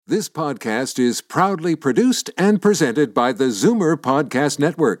This podcast is proudly produced and presented by the Zoomer Podcast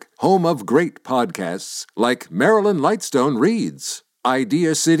Network, home of great podcasts like Marilyn Lightstone Reads,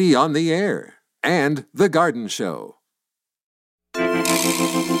 Idea City on the Air, and The Garden Show.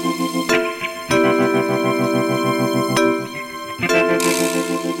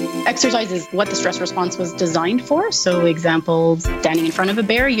 Exercise is what the stress response was designed for. So example, standing in front of a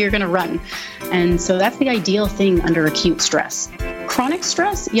bear, you're going to run. And so that's the ideal thing under acute stress. Chronic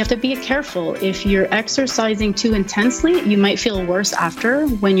stress, you have to be careful. If you're exercising too intensely, you might feel worse after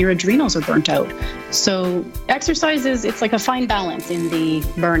when your adrenals are burnt out. So exercise it's like a fine balance in the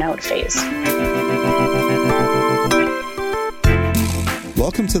burnout phase.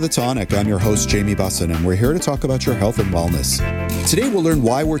 Welcome to The Tonic. I'm your host, Jamie Bussin, and we're here to talk about your health and wellness. Today, we'll learn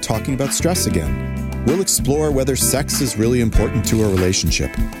why we're talking about stress again. We'll explore whether sex is really important to a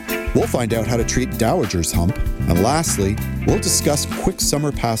relationship. We'll find out how to treat dowager's hump. And lastly, we'll discuss quick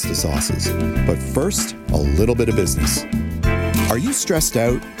summer pasta sauces. But first, a little bit of business. Are you stressed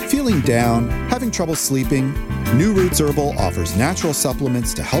out, feeling down, having trouble sleeping? New Roots Herbal offers natural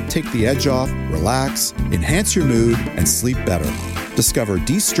supplements to help take the edge off, relax, enhance your mood, and sleep better. Discover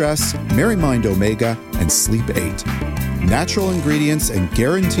De-Stress, Merry Mind Omega, and Sleep 8. Natural ingredients and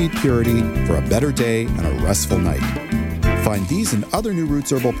guaranteed purity for a better day and a restful night. Find these and other New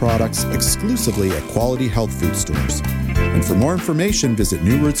Roots Herbal products exclusively at quality health food stores. And for more information, visit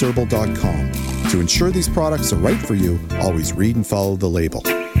newrootsherbal.com. To ensure these products are right for you, always read and follow the label.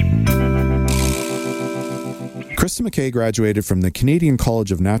 Krista McKay graduated from the Canadian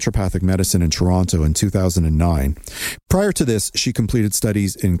College of Naturopathic Medicine in Toronto in 2009. Prior to this, she completed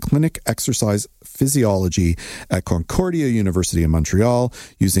studies in clinic exercise physiology at Concordia University in Montreal,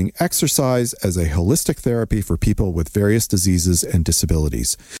 using exercise as a holistic therapy for people with various diseases and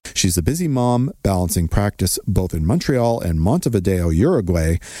disabilities. She's a busy mom, balancing practice both in Montreal and Montevideo,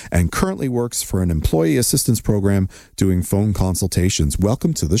 Uruguay, and currently works for an employee assistance program doing phone consultations.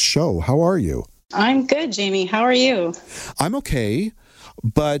 Welcome to the show. How are you? I'm good, Jamie. How are you? I'm okay.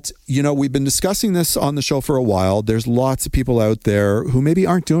 But, we've been discussing this on the show for a while. There's lots of people out there who maybe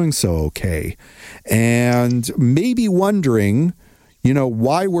aren't doing so okay and maybe wondering,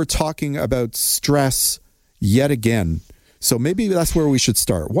 why we're talking about stress yet again. So maybe that's where we should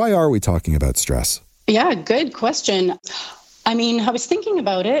start. Why are we talking about stress? Yeah, good question. I was thinking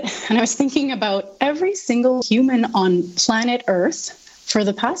about it, and I was thinking about every single human on planet Earth for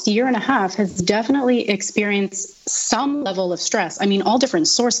the past year and a half has definitely experienced some level of stress. All different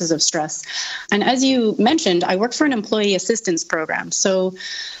sources of stress. And as you mentioned, I work for an employee assistance program. So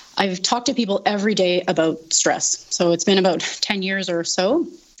I've talked to people every day about stress. So it's been about 10 years or so.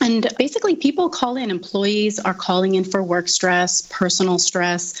 And basically people call in, employees are calling in for work stress, personal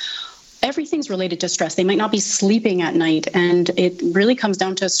stress. Everything's related to stress. They might not be sleeping at night, and it really comes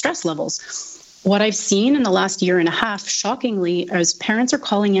down to stress levels. What I've seen in the last year and a half, shockingly, as parents are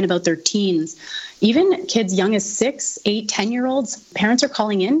calling in about their teens, even kids young as 6, 8, 10-year-olds, parents are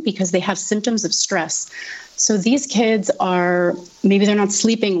calling in because they have symptoms of stress. So these kids maybe they're not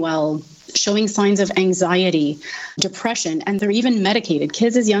sleeping well, showing signs of anxiety, depression, and they're even medicated.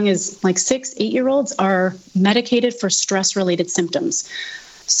 Kids as young as 6, 8-year-olds are medicated for stress-related symptoms.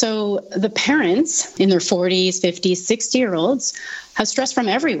 So the parents in their 40s, 50s, 60-year-olds have stress from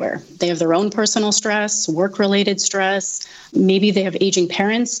everywhere. They have their own personal stress, work-related stress. Maybe they have aging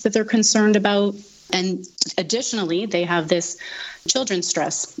parents that they're concerned about. And additionally, they have this children's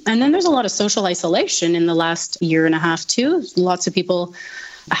stress. And then there's a lot of social isolation in the last year and a half, too. Lots of people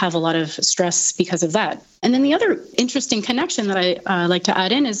have a lot of stress because of that. And then the other interesting connection that I like to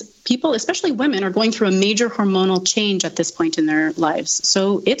add in is people, especially women, are going through a major hormonal change at this point in their lives.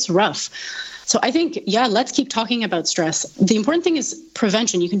 So it's rough. So I think, let's keep talking about stress. The important thing is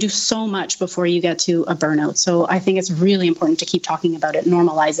prevention. You can do so much before you get to a burnout. So I think it's really important to keep talking about it,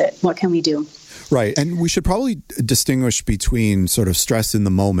 normalize it. What can we do? Right. And we should probably distinguish between sort of stress in the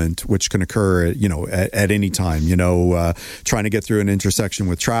moment, which can occur, at any time, trying to get through an intersection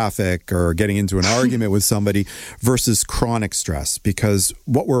with traffic or getting into an argument with somebody, versus chronic stress, because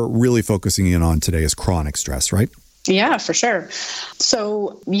what we're really focusing in on today is chronic stress, right? Yeah, for sure.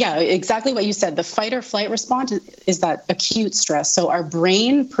 So, exactly what you said. The fight or flight response is that acute stress. So our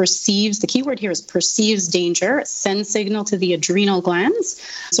brain perceives, the key word here is perceives danger, sends signal to the adrenal glands.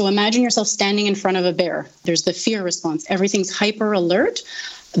 So imagine yourself standing in front of a bear. There's the fear response. Everything's hyper alert.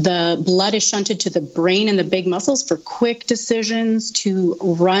 The blood is shunted to the brain and the big muscles for quick decisions to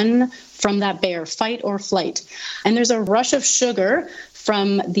run from that bear, fight or flight. And there's a rush of sugar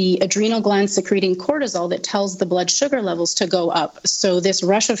from the adrenal glands secreting cortisol that tells the blood sugar levels to go up. So this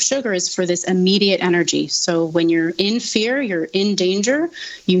rush of sugar is for this immediate energy. So when you're in fear, you're in danger,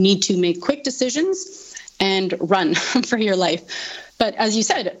 you need to make quick decisions and run for your life. But as you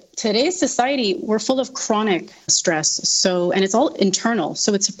said, today's society, we're full of chronic stress. And it's all internal.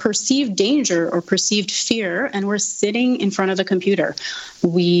 So it's a perceived danger or perceived fear, and we're sitting in front of the computer.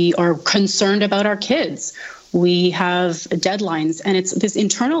 We are concerned about our kids. We have deadlines, and it's this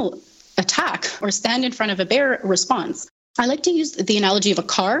internal attack or stand in front of a bear response. I like to use the analogy of a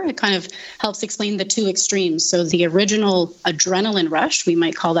car. It kind of helps explain the two extremes. So the original adrenaline rush, we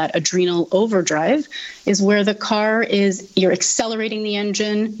might call that adrenal overdrive, is where the car is, you're accelerating the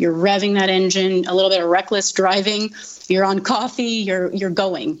engine, you're revving that engine, a little bit of reckless driving, you're on coffee, you're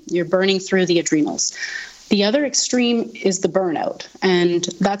going, you're burning through the adrenals. The other extreme is the burnout, and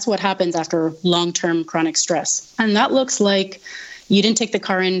that's what happens after long-term chronic stress. And that looks like you didn't take the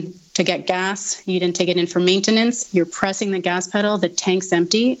car in to get gas, you didn't take it in for maintenance, you're pressing the gas pedal, the tank's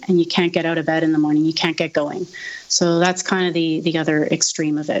empty, and you can't get out of bed in the morning, you can't get going. So that's kind of the other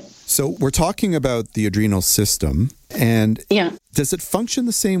extreme of it. So we're talking about the adrenal system, and does it function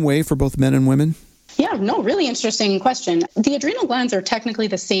the same way for both men and women? Yeah, no, really interesting question. The adrenal glands are technically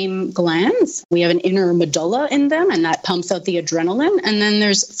the same glands. We have an inner medulla in them, and that pumps out the adrenaline. And then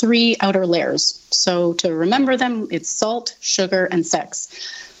there's 3 outer layers. So to remember them, it's salt, sugar, and sex.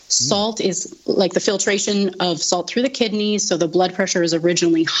 Salt is like the filtration of salt through the kidneys, so the blood pressure is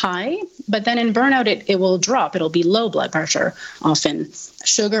originally high, but then in burnout, it will drop. It'll be low blood pressure often.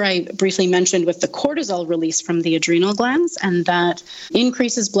 Sugar, I briefly mentioned with the cortisol release from the adrenal glands, and that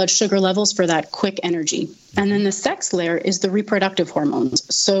increases blood sugar levels for that quick energy. And then the sex layer is the reproductive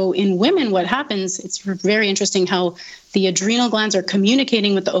hormones. So in women, what happens, it's very interesting how the adrenal glands are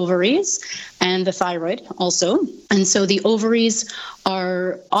communicating with the ovaries and the thyroid also. And so the ovaries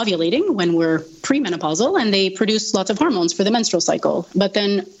are ovulating when we're premenopausal, and they produce lots of hormones for the menstrual cycle. But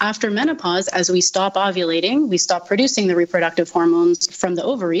then after menopause, as we stop ovulating, we stop producing the reproductive hormones from the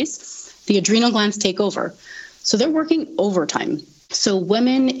ovaries, the adrenal glands take over. So they're working overtime. So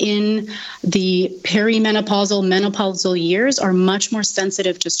women in the perimenopausal, menopausal years are much more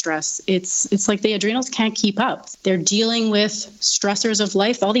sensitive to stress. It's like the adrenals can't keep up. They're dealing with stressors of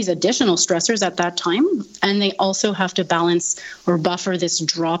life, all these additional stressors at that time, and they also have to balance or buffer this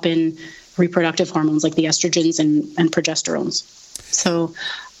drop in reproductive hormones like the estrogens and progesterones. So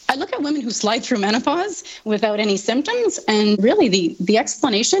I look at women who slide through menopause without any symptoms, and really the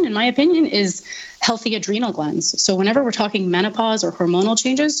explanation, in my opinion, is healthy adrenal glands. So whenever we're talking menopause or hormonal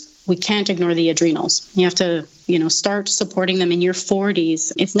changes, we can't ignore the adrenals. You have to, start supporting them in your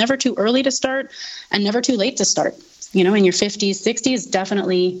 40s. It's never too early to start and never too late to start. In your 50s, 60s,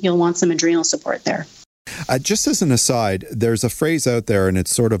 definitely you'll want some adrenal support there. Just as an aside, there's a phrase out there, and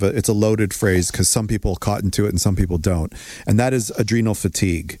it's sort of it's a loaded phrase because some people cotton to it and some people don't, and that is adrenal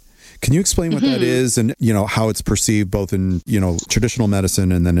fatigue. Can you explain what that is and, how it's perceived both in, traditional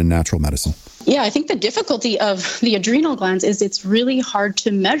medicine and then in natural medicine? Yeah, I think the difficulty of the adrenal glands is it's really hard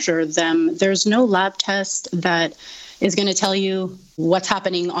to measure them. There's no lab test that is going to tell you what's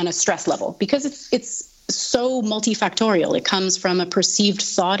happening on a stress level because it's so multifactorial. It comes from a perceived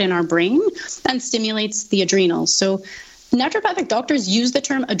thought in our brain and stimulates the adrenals. So naturopathic doctors use the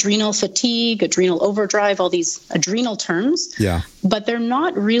term adrenal fatigue, adrenal overdrive, all these adrenal terms, but they're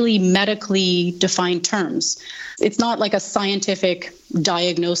not really medically defined terms. It's not like a scientific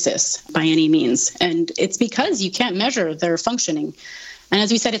diagnosis by any means. And it's because you can't measure their functioning. And as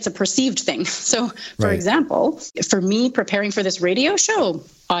we said, it's a perceived thing. So, for example, for me preparing for this radio show,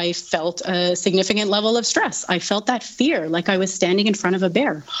 I felt a significant level of stress. I felt that fear, like I was standing in front of a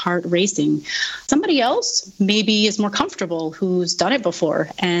bear, heart racing. Somebody else maybe is more comfortable who's done it before,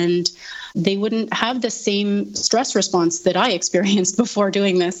 and they wouldn't have the same stress response that I experienced before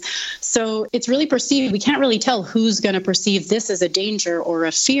doing this. So it's really perceived. We can't really tell who's going to perceive this as a danger or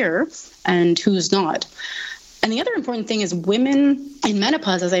a fear and who's not. And the other important thing is women in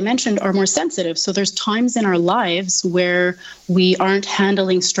menopause, as I mentioned, are more sensitive. So there's times in our lives where we aren't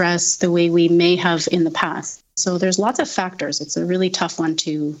handling stress the way we may have in the past. So there's lots of factors. It's a really tough one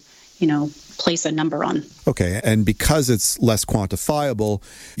to, place a number on. Okay. And because it's less quantifiable,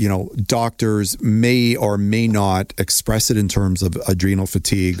 doctors may or may not express it in terms of adrenal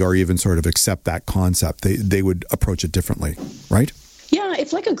fatigue or even sort of accept that concept. They would approach it differently, right? Yeah,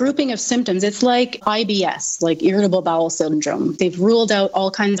 it's like a grouping of symptoms. It's like IBS, like irritable bowel syndrome. They've ruled out all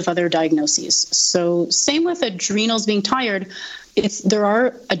kinds of other diagnoses. So same with adrenals being tired. there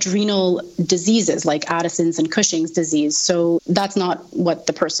are adrenal diseases like Addison's and Cushing's disease. So that's not what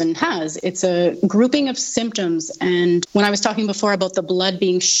the person has. It's a grouping of symptoms. And when I was talking before about the blood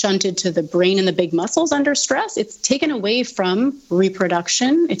being shunted to the brain and the big muscles under stress, it's taken away from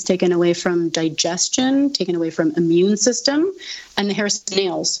reproduction. It's taken away from digestion, taken away from immune system, and the hairs and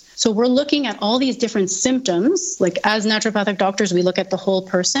nails. So we're looking at all these different symptoms. Like as naturopathic doctors, we look at the whole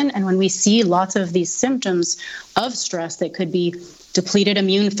person. And when we see lots of these symptoms of stress, that could be depleted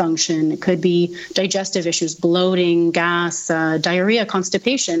immune function, it could be digestive issues, bloating, gas, diarrhea,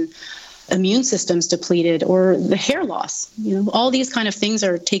 constipation, immune systems depleted, or the hair loss. All these kind of things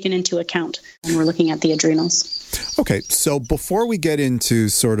are taken into account when we're looking at the adrenals. Okay, so before we get into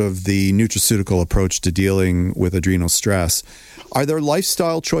sort of the nutraceutical approach to dealing with adrenal stress, are there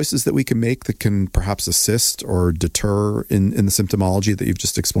lifestyle choices that we can make that can perhaps assist or deter in the symptomology that you've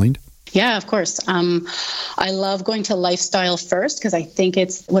just explained? Yeah, of course. I love going to lifestyle first because I think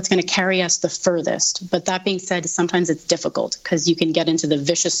it's what's going to carry us the furthest. But that being said, sometimes it's difficult because you can get into the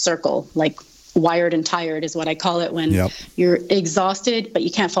vicious circle, like wired and tired is what I call it, when you're exhausted, but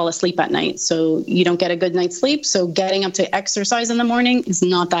you can't fall asleep at night. So you don't get a good night's sleep. So getting up to exercise in the morning is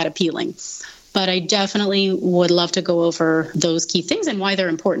not that appealing. But I definitely would love to go over those key things and why they're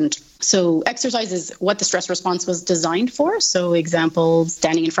important. So exercise is what the stress response was designed for. So example,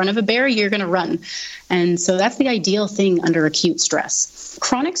 standing in front of a bear, you're going to run. And so that's the ideal thing under acute stress.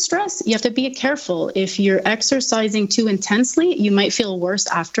 Chronic stress, you have to be careful. If you're exercising too intensely, you might feel worse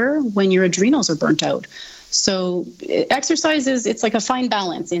after when your adrenals are burnt out. So exercise it's like a fine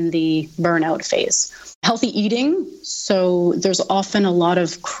balance in the burnout phase. Healthy eating. So there's often a lot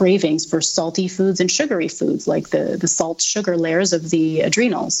of cravings for salty foods and sugary foods, like the salt sugar layers of the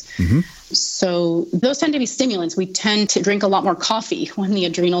adrenals. Mm-hmm. So those tend to be stimulants. We tend to drink a lot more coffee when the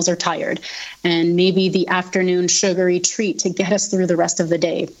adrenals are tired, and maybe the afternoon sugary treat to get us through the rest of the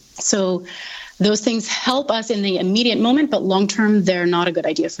day. So those things help us in the immediate moment, but long-term, they're not a good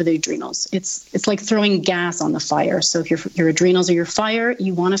idea for the adrenals. It's like throwing gas on the fire. So if your adrenals are your fire,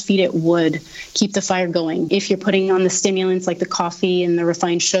 you want to feed it wood, keep the fire going. If you're putting on the stimulants like the coffee and the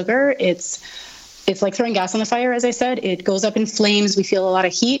refined sugar, it's like throwing gas on the fire, as I said. It goes up in flames, we feel a lot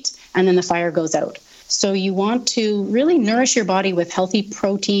of heat, and then the fire goes out. So you want to really nourish your body with healthy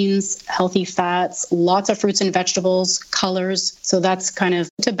proteins, healthy fats, lots of fruits and vegetables, colors. So that's kind of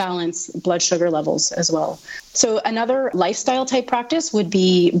to balance blood sugar levels as well. So another lifestyle type practice would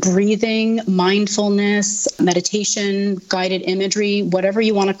be breathing, mindfulness, meditation, guided imagery, whatever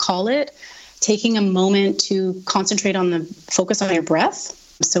you want to call it, taking a moment to concentrate on the focus on your breath.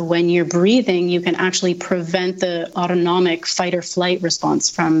 So when you're breathing, you can actually prevent the autonomic fight or flight response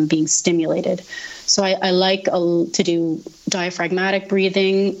from being stimulated. So I like to do diaphragmatic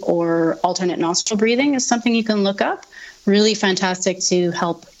breathing, or alternate nostril breathing is something you can look up. Really fantastic to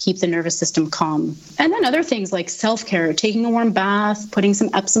help keep the nervous system calm. And then other things like self-care, taking a warm bath, putting some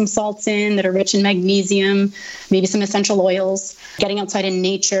Epsom salts in that are rich in magnesium, maybe some essential oils, getting outside in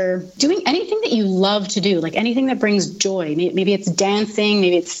nature, doing anything that you love to do, like anything that brings joy. Maybe it's dancing,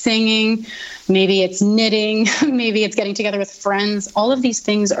 maybe it's singing, maybe it's knitting, maybe it's getting together with friends. All of these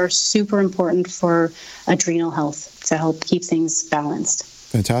things are super important for adrenal health to help keep things balanced.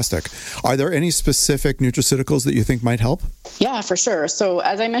 Fantastic. Are there any specific nutraceuticals that you think might help? Yeah, for sure. So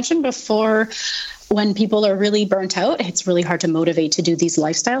as I mentioned before, when people are really burnt out, it's really hard to motivate to do these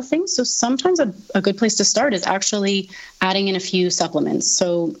lifestyle things. So sometimes a good place to start is actually adding in a few supplements.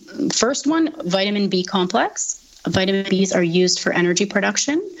 So first one, vitamin B complex. Vitamin Bs are used for energy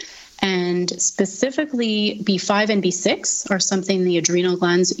production. And specifically, B5 and B6 are something the adrenal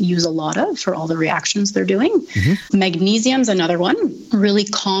glands use a lot of for all the reactions they're doing. Mm-hmm. Magnesium's another one, really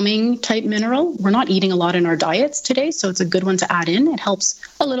calming type mineral. We're not eating a lot in our diets today, so it's a good one to add in. It helps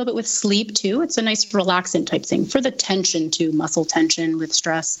a little bit with sleep too. It's a nice relaxant type thing. For the tension too, muscle tension with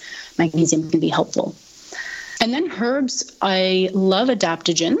stress, magnesium can be helpful. And then herbs, I love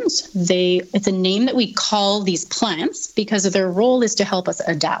adaptogens. It's a name that we call these plants because their role is to help us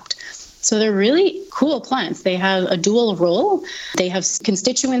adapt. So they're really cool plants. They have a dual role. They have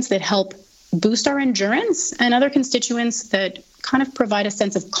constituents that help boost our endurance and other constituents that kind of provide a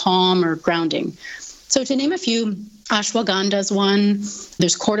sense of calm or grounding. So to name a few, ashwagandha is one.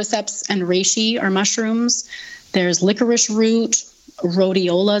 There's cordyceps and reishi are mushrooms. There's licorice root.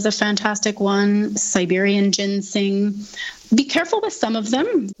 Rhodiola is a fantastic one, Siberian ginseng. Be careful with some of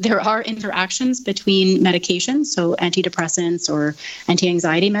them. There are interactions between medications, so antidepressants or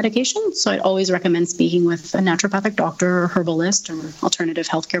anti-anxiety medications. So I'd always recommend speaking with a naturopathic doctor or herbalist or alternative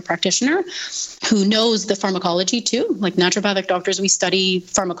healthcare practitioner who knows the pharmacology too. Like naturopathic doctors, we study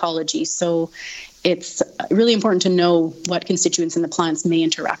pharmacology. So it's really important to know what constituents in the plants may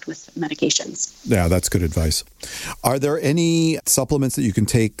interact with medications. Yeah, that's good advice. Are there any supplements that you can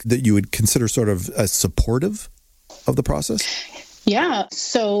take that you would consider sort of as supportive of the process? Yeah.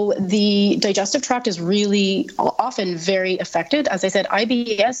 So the digestive tract is really often very affected. As I said,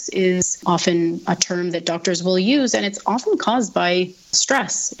 IBS is often a term that doctors will use, and it's often caused by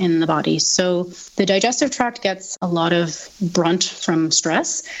stress in the body. So the digestive tract gets a lot of brunt from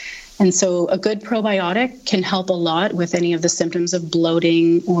stress. And so a good probiotic can help a lot with any of the symptoms of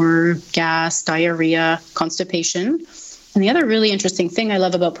bloating or gas, diarrhea, constipation. And the other really interesting thing I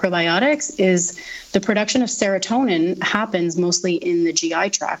love about probiotics is the production of serotonin happens mostly in the GI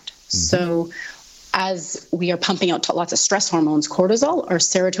tract. Mm-hmm. So as we are pumping out lots of stress hormones, cortisol, our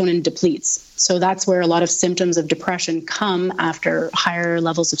serotonin depletes. So that's where a lot of symptoms of depression come after higher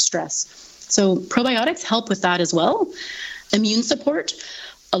levels of stress. So probiotics help with that as well. Immune support.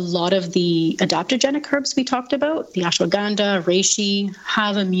 A lot of the adaptogenic herbs we talked about, the ashwagandha, reishi,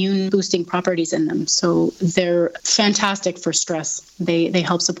 have immune boosting properties in them. So they're fantastic for stress. They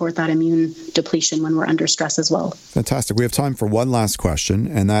help support that immune depletion when we're under stress as well. Fantastic. We have time for one last question,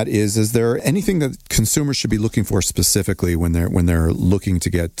 and that is there anything that consumers should be looking for specifically when they're looking to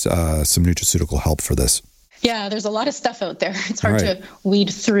get some nutraceutical help for this? Yeah, there's a lot of stuff out there. It's hard to weed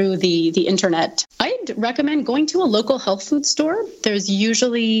through the internet. I'd recommend going to a local health food store. There's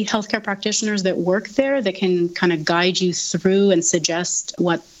usually healthcare practitioners that work there that can kind of guide you through and suggest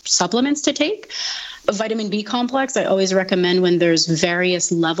what supplements to take. A vitamin B complex, I always recommend when there's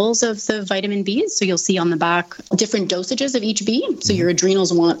various levels of the vitamin Bs. So you'll see on the back different dosages of each B. So your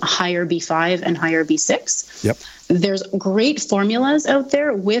adrenals want higher B5 and higher B6. Yep. There's great formulas out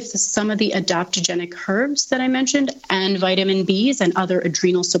there with some of the adaptogenic herbs that I mentioned and vitamin Bs and other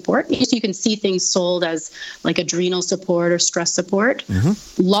adrenal support. So you can see things sold as like adrenal support or stress support.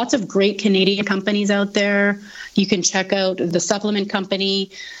 Mm-hmm. Lots of great Canadian companies out there. You can check out the supplement company.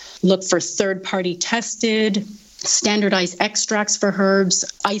 Look for third-party tested, standardized extracts for herbs.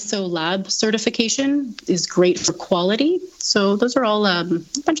 ISO lab certification is great for quality. So those are all a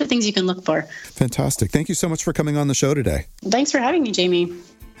bunch of things you can look for. Fantastic. Thank you so much for coming on the show today. Thanks for having me, Jamie.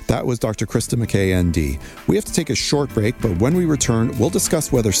 That was Dr. Krista McKay, ND. We have to take a short break, but when we return, we'll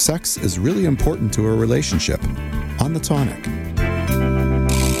discuss whether sex is really important to a relationship on The Tonic.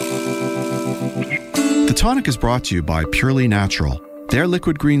 The Tonic is brought to you by Purely Natural. Their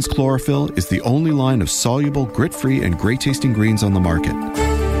Liquid Greens Chlorophyll is the only line of soluble, grit-free, and great-tasting greens on the market.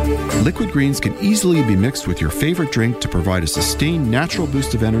 Liquid greens can easily be mixed with your favorite drink to provide a sustained natural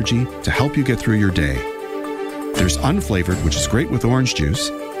boost of energy to help you get through your day. There's unflavored, which is great with orange juice.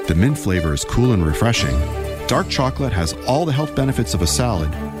 The mint flavor is cool and refreshing. Dark chocolate has all the health benefits of a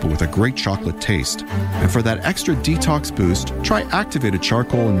salad, but with a great chocolate taste. And for that extra detox boost, try activated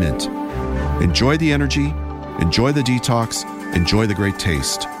charcoal and mint. Enjoy the energy, enjoy the detox, enjoy the great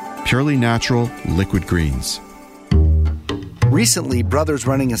taste. Purely Natural Liquid Greens. Recently, brothers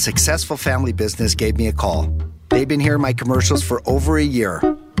running a successful family business gave me a call. They've been hearing my commercials for over a year.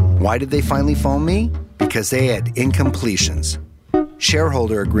 Why did they finally phone me? Because they had incompletions.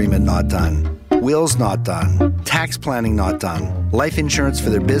 Shareholder agreement not done. Wills not done. Tax planning not done. Life insurance for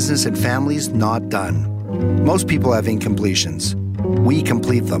their business and families not done. Most people have incompletions. We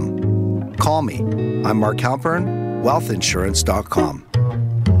complete them. Call me. I'm Mark Halpern. Wealthinsurance.com.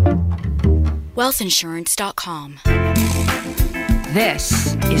 Wealthinsurance.com.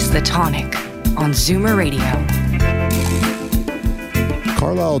 This is The Tonic on Zoomer Radio.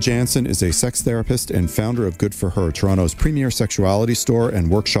 Carlyle Jansen is a sex therapist and founder of Good for Her, Toronto's premier sexuality store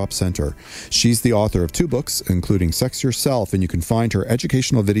and workshop center. She's the author of 2 books, including Sex Yourself, and you can find her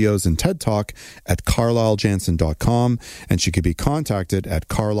educational videos and TED Talk at carlylejansen.com, and she can be contacted at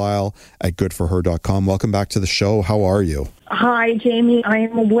carlyle@goodforher.com. Welcome back to the show. How are you? Hi, Jamie.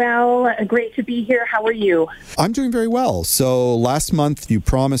 I'm well. Great to be here. How are you? I'm doing very well. So last month you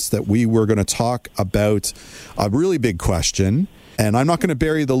promised that we were going to talk about a really big question, and I'm not going to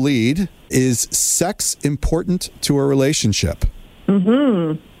bury the lead. Is sex important to a relationship?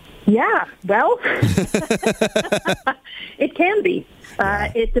 Yeah, well, it can be.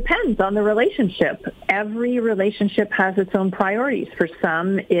 It depends on the relationship. Every relationship has its own priorities. For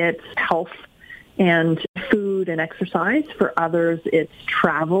some, it's health and food and exercise. For others, it's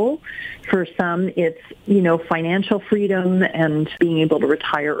travel. For some, it's, financial freedom and being able to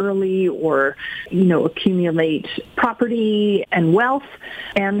retire early or, accumulate property and wealth.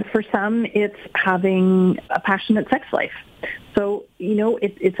 And for some, it's having a passionate sex life. So,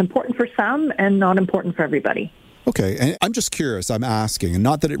 it's important for some and not important for everybody. Okay, and I'm just curious, I'm asking, and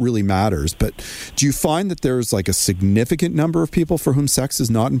not that it really matters, but do you find that there's like a significant number of people for whom sex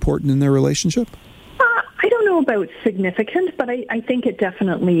is not important in their relationship? know about significant, but I think it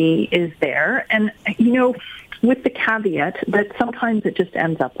definitely is there. And, with the caveat that sometimes it just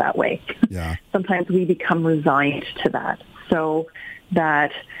ends up that way. Yeah. Sometimes we become resigned to that. So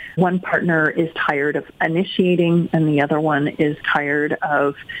that one partner is tired of initiating and the other one is tired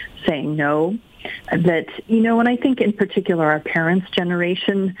of saying no. That, and I think in particular our parents'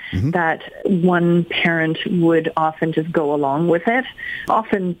 generation, that one parent would often just go along with it,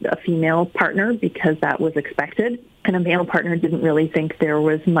 often a female partner because that was expected. And a male partner didn't really think there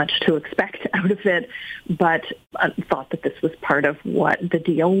was much to expect out of it, but thought that this was part of what the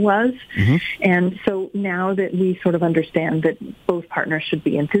deal was. And so now that we sort of understand that both partners should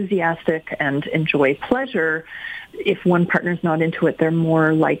be enthusiastic and enjoy pleasure, if one partner's not into it, they're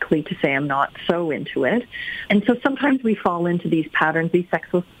more likely to say, I'm not so into it. And so sometimes we fall into these patterns, these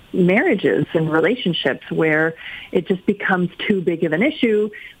sexless marriages and relationships where it just becomes too big of an issue,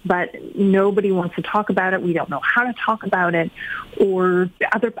 but nobody wants to talk about it. We don't know how to talk about it, or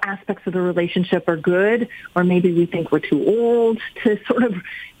other aspects of the relationship are good, or maybe we think we're too old to sort of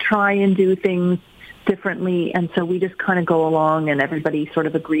try and do things differently. And so we just kind of go along and everybody sort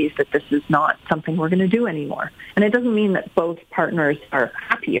of agrees that this is not something we're going to do anymore. And it doesn't mean that both partners are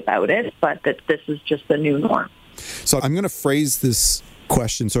happy about it, but that this is just the new norm. So I'm going to phrase this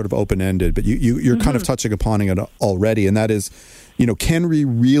question sort of open-ended, but you're kind of touching upon it already, and that is, can we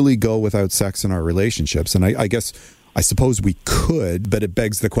really go without sex in our relationships? And I suppose we could, but it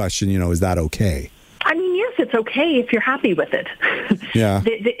begs the question, is that okay? I mean, yes, it's okay if you're happy with it. Yeah.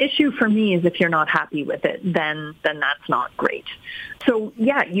 The issue for me is if you're not happy with it, then that's not great. So,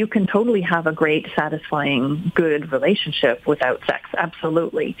 yeah, you can totally have a great, satisfying, good relationship without sex,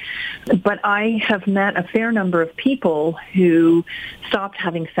 absolutely. But I have met a fair number of people who stopped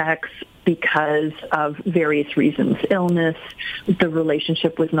having sex because of various reasons. Illness, the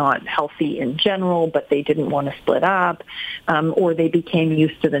relationship was not healthy in general, but they didn't want to split up, or they became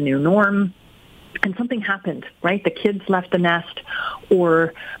used to the new norm. And something happened, right? The kids left the nest,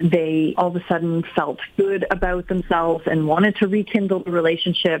 or they all of a sudden felt good about themselves and wanted to rekindle the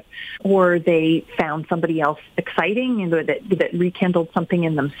relationship, or they found somebody else exciting and that rekindled something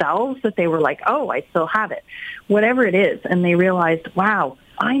in themselves that they were like, oh, I still have it. Whatever it is. And they realized, wow,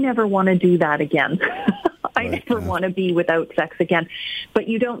 I never want to do that again. I never want to be without sex again. But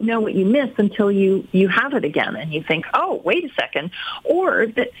you don't know what you miss until you have it again. And you think, oh, wait a second. Or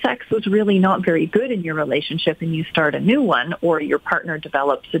that sex was really not very good in your relationship and you start a new one, or your partner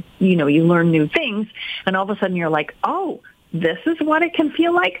develops, you learn new things. And all of a sudden you're like, oh, this is what it can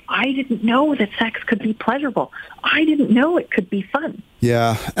feel like. I didn't know that sex could be pleasurable. I didn't know it could be fun.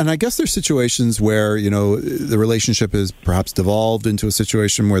 Yeah. And I guess there's situations where, the relationship is perhaps devolved into a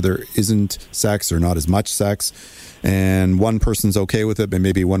situation where there isn't sex or not as much sex, and one person's okay with it, but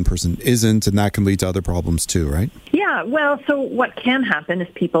maybe one person isn't, and that can lead to other problems too, right? Yeah, well, so what can happen is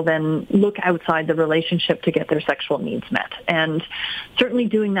people then look outside the relationship to get their sexual needs met. And certainly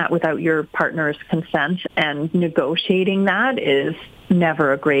doing that without your partner's consent and negotiating that is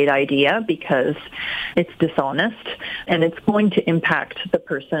never a great idea, because it's dishonest and it's going to impact the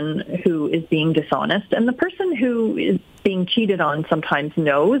person who is being dishonest. And the person who is being cheated on sometimes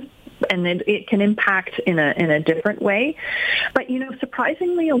knows, and it can impact in a different way. But,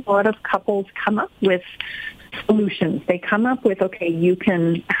 surprisingly, a lot of couples come up with solutions. They come up with, okay, you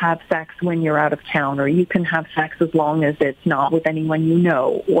can have sex when you're out of town, or you can have sex as long as it's not with anyone you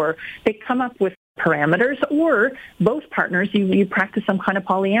know, or they come up with parameters, or both partners, you practice some kind of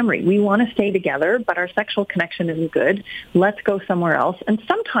polyamory. We want to stay together, but our sexual connection isn't good. Let's go somewhere else. And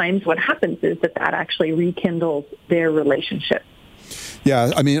sometimes what happens is that actually rekindles their relationship.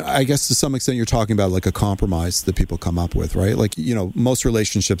 Yeah, I mean, I guess to some extent you're talking about like a compromise that people come up with, right? Like, most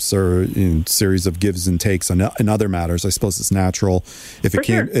relationships are in series of gives and takes in other matters. I suppose it's natural. If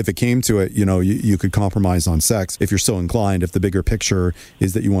it came to it, you could compromise on sex if you're so inclined, if the bigger picture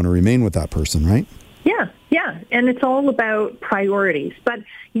is that you want to remain with that person, right? Yeah. And it's all about priorities. But,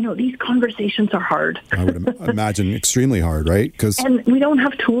 these conversations are hard. I would imagine extremely hard, right? And we don't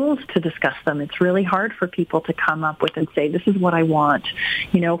have tools to discuss them. It's really hard for people to come up with and say, this is what I want,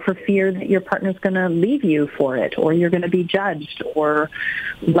 for fear that your partner's going to leave you for it, or you're going to be judged or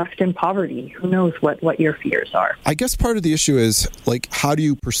left in poverty. Who knows what your fears are? I guess part of the issue is, like, how do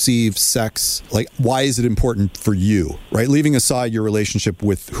you perceive sex? Like, why is it important for you, right? Leaving aside your relationship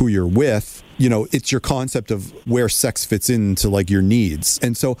with who you're with, it's your concept of where sex fits into like your needs.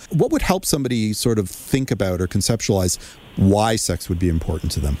 And so what would help somebody sort of think about or conceptualize why sex would be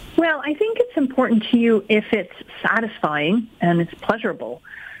important to them? Well, I think it's important to you if it's satisfying and it's pleasurable.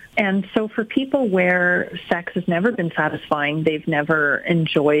 And so for people where sex has never been satisfying, they've never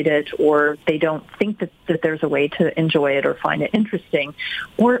enjoyed it, or they don't think that there's a way to enjoy it or find it interesting,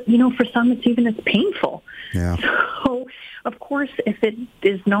 or, for some it's painful. Yeah. So, of course, if it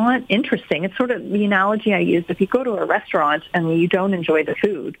is not interesting, it's sort of the analogy I use. If you go to a restaurant and you don't enjoy the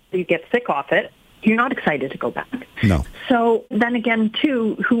food, you get sick off it, you're not excited to go back. No. So then again,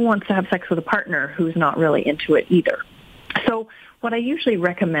 too, who wants to have sex with a partner who's not really into it either? So what I usually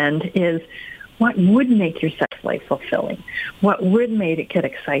recommend is, what would make your sex life fulfilling? What would make it get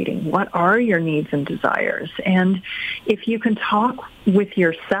exciting? What are your needs and desires? And if you can talk with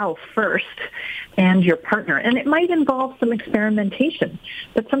yourself first and your partner, and it might involve some experimentation,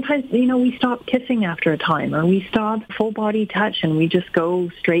 but sometimes, we stop kissing after a time, or we stop full body touch and we just go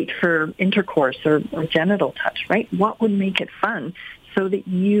straight for intercourse or genital touch, right? What would make it fun so that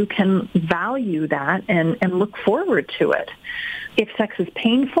you can value that and look forward to it? If sex is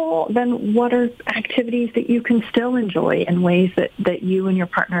painful, then what are activities that you can still enjoy in ways that you and your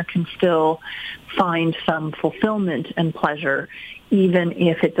partner can still find some fulfillment and pleasure, even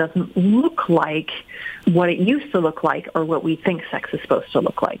if it doesn't look like what it used to look like or what we think sex is supposed to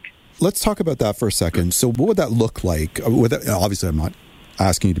look like? Let's talk about that for a second. So what would that look like? Obviously, I'm not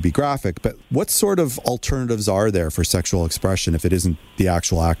asking you to be graphic, but what sort of alternatives are there for sexual expression if it isn't the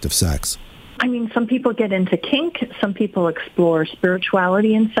actual act of sex? I mean, some people get into kink. Some people explore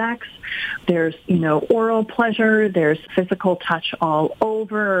spirituality in sex. There's, oral pleasure. There's physical touch all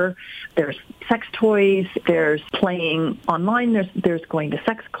over. There's sex toys. There's playing online. There's going to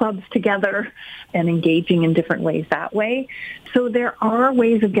sex clubs together and engaging in different ways that way. So there are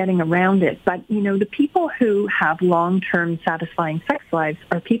ways of getting around it. But, the people who have long-term satisfying sex lives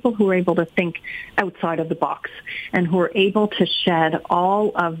are people who are able to think outside of the box and who are able to shed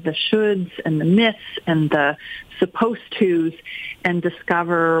all of the shoulds and the myths and the supposed tos and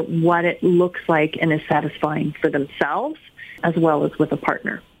discover what it looks like and is satisfying for themselves as well as with a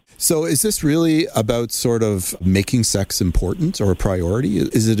partner. So is this really about sort of making sex important or a priority?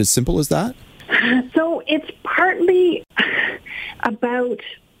 Is it as simple as that? So it's partly about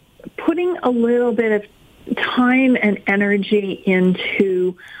putting a little bit of time and energy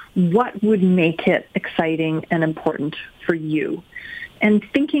into what would make it exciting and important for you, and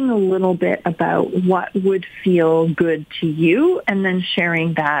thinking a little bit about what would feel good to you, and then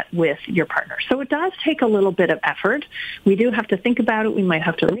sharing that with your partner. So it does take a little bit of effort. We do have to think about it. We might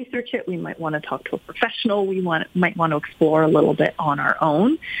have to research it. We might want to talk to a professional. We might want to explore a little bit on our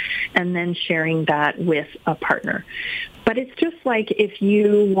own, and then sharing that with a partner. But it's just like if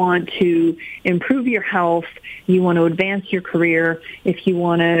you want to improve your health, you want to advance your career, if you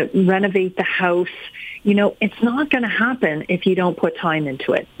want to renovate the house, it's not going to happen if you don't put time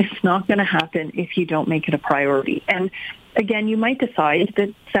into it. It's not going to happen if you don't make it a priority. And again, you might decide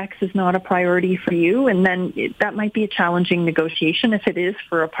that sex is not a priority for you, and then that might be a challenging negotiation if it is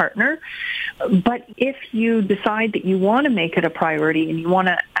for a partner. But if you decide that you want to make it a priority and you want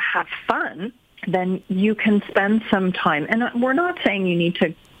to have fun, then you can spend some time. And we're not saying you need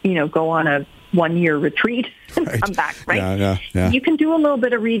to, go on a 1-year retreat and come back, right? Yeah. You can do a little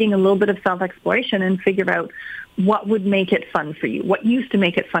bit of reading, a little bit of self-exploration, and figure out what would make it fun for you, what used to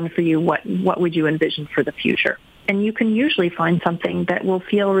make it fun for you, what would you envision for the future. And you can usually find something that will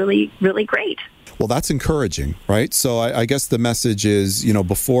feel really, really great. Well, that's encouraging, right? So I guess the message is,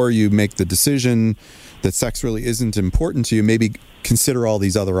 before you make the decision that sex really isn't important to you, maybe consider all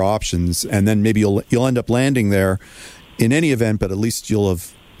these other options, and then maybe you'll end up landing there in any event, but at least you'll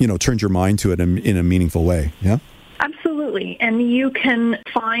have, turned your mind to it in a meaningful way. Yeah? Absolutely. And you can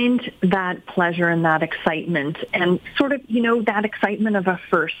find that pleasure and that excitement and sort of, that excitement of a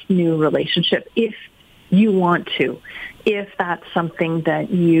first new relationship if you want to, if that's something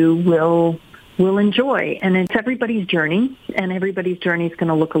that you will enjoy. And it's everybody's journey, and everybody's journey is going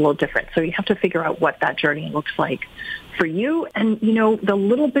to look a little different. So you have to figure out what that journey looks like for you. And, the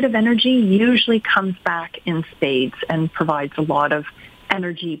little bit of energy usually comes back in spades and provides a lot of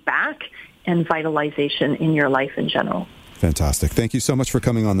energy back and vitalization in your life in general. Fantastic. Thank you so much for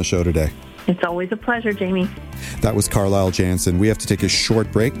coming on the show today. It's always a pleasure, Jamie. That was Carlyle Jansen. We have to take a short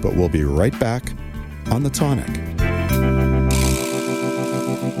break, but we'll be right back on The Tonic.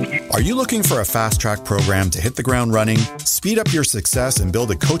 Are you looking for a fast-track program to hit the ground running, speed up your success, and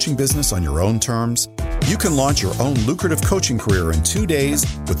build a coaching business on your own terms? You can launch your own lucrative coaching career in 2 days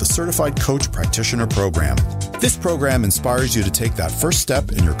with the Certified Coach Practitioner Program. This program inspires you to take that first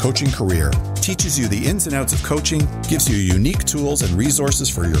step in your coaching career, teaches you the ins and outs of coaching, gives you unique tools and resources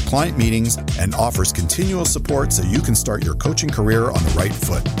for your client meetings, and offers continual support so you can start your coaching career on the right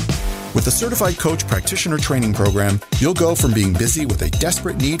foot. With the Certified Coach Practitioner Training Program, you'll go from being busy with a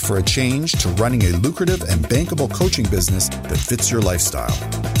desperate need for a change to running a lucrative and bankable coaching business that fits your lifestyle.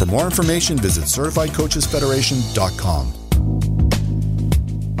 For more information, visit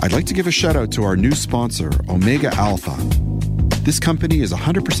CertifiedCoachesFederation.com. I'd like to give a shout out to our new sponsor, Omega Alpha. This company is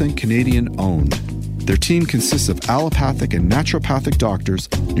 100% Canadian owned. Their team consists of allopathic and naturopathic doctors,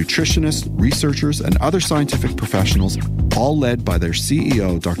 nutritionists, researchers, and other scientific professionals, all led by their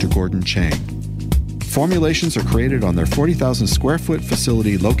CEO, Dr. Gordon Chang. Formulations are created on their 40,000 square foot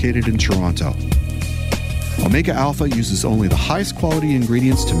facility located in Toronto. Omega Alpha uses only the highest quality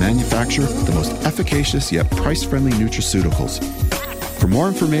ingredients to manufacture the most efficacious yet price-friendly nutraceuticals. For more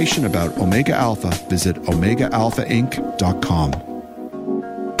information about Omega Alpha, visit OmegaAlphaInc.com.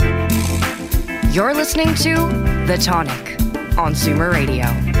 You're listening to The Tonic on Zoomer Radio.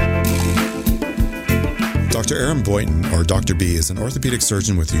 Dr. Aaron Boynton, or Dr. B, is an orthopedic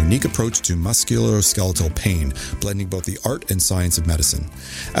surgeon with a unique approach to musculoskeletal pain, blending both the art and science of medicine.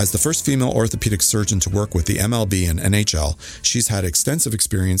 As the first female orthopedic surgeon to work with the MLB and NHL, she's had extensive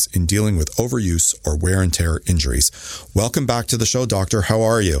experience in dealing with overuse or wear and tear injuries. Welcome back to the show, Doctor. How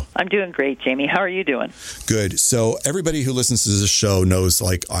are you? I'm doing great, Jamie. How are you doing? Good. So everybody who listens to this show knows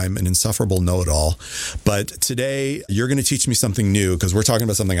I'm an insufferable know-it-all. But today you're going to teach me something new because we're talking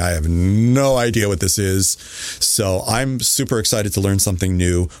about something I have no idea what this is. So I'm super excited to learn something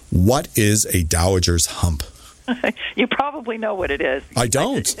new. What is a dowager's hump? You probably know what it is. I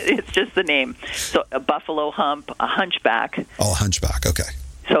don't. It's just the name. So a buffalo hump, a hunchback. Oh, a hunchback. Okay.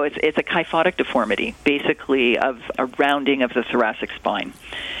 So it's a kyphotic deformity, basically of a rounding of the thoracic spine.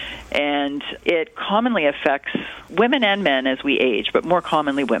 And it commonly affects women and men as we age, but more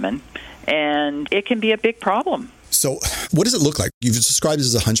commonly women. And it can be a big problem. So what does it look like? You've described it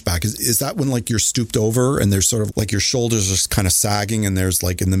as a hunchback. Is that when you're stooped over and there's sort of your shoulders are kind of sagging and there's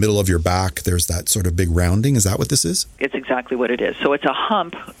in the middle of your back, there's that sort of big rounding? Is that what this is? It's exactly what it is. So it's a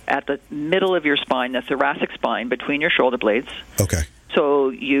hump at the middle of your spine, the thoracic spine, between your shoulder blades. Okay. So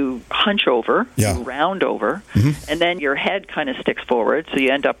you hunch over, you round over, and then your head kind of sticks forward. So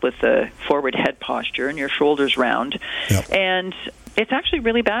you end up with the forward head posture and your shoulders round. Yep. And it's actually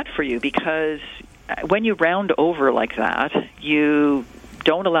really bad for you because when you round over like that, you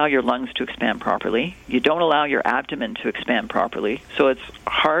don't allow your lungs to expand properly. You don't allow your abdomen to expand properly. So it's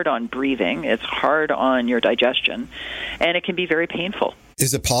hard on breathing. It's hard on your digestion. And it can be very painful.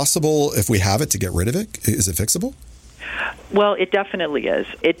 Is it possible, if we have it, to get rid of it? Is it fixable? Well, it definitely is.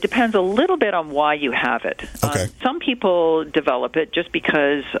 It depends a little bit on why you have it. Okay. Some people develop it just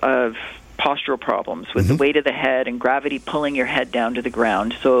because of postural problems with the weight of the head and gravity pulling your head down to the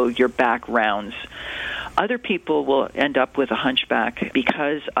ground, so your back rounds. Other people will end up with a hunchback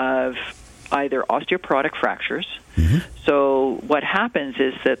because of either osteoporotic fractures. So what happens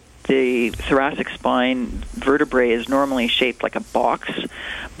is that the thoracic spine vertebrae is normally shaped like a box,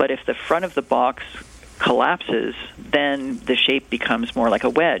 but if the front of the box collapses, then the shape becomes more like a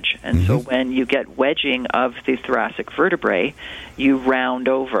wedge. And so when you get wedging of the thoracic vertebrae, you round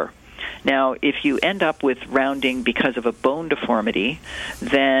over. Now, if you end up with rounding because of a bone deformity,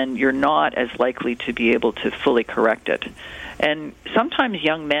 then you're not as likely to be able to fully correct it. And sometimes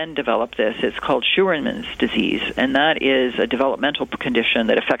young men develop this. It's called Scheuermann's disease, and that is a developmental condition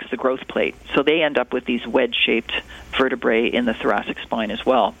that affects the growth plate. So they end up with these wedge-shaped vertebrae in the thoracic spine as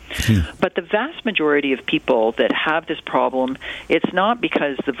well. But the vast majority of people that have this problem, it's not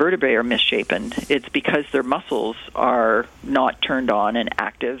because the vertebrae are misshapen. It's because their muscles are not turned on and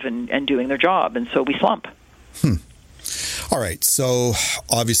active and doing their job, and so we slump. All right. So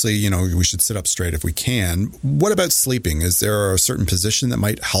obviously, we should sit up straight if we can. What about sleeping? Is there a certain position that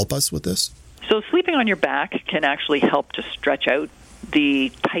might help us with this? So sleeping on your back can actually help to stretch out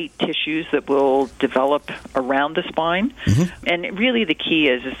the tight tissues that will develop around the spine. And really the key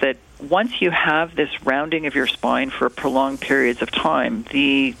is that once you have this rounding of your spine for prolonged periods of time,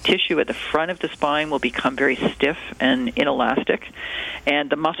 the tissue at the front of the spine will become very stiff and inelastic, and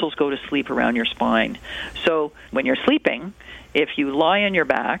the muscles go to sleep around your spine. So when you're sleeping, if you lie on your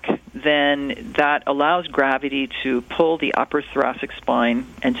back, then that allows gravity to pull the upper thoracic spine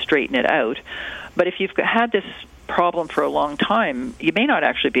and straighten it out. But if you've had this problem for a long time, you may not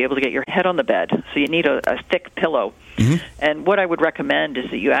actually be able to get your head on the bed, so you need a thick pillow. And what I would recommend is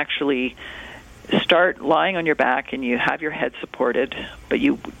that you actually start lying on your back and you have your head supported, but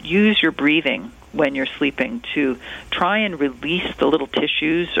you use your breathing when you're sleeping to try and release the little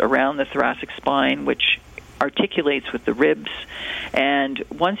tissues around the thoracic spine, which articulates with the ribs. And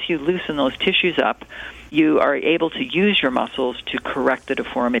once you loosen those tissues up, you are able to use your muscles to correct the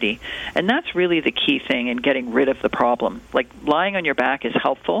deformity. And that's really the key thing in getting rid of the problem. Like, lying on your back is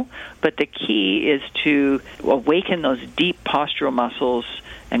helpful, but the key is to awaken those deep postural muscles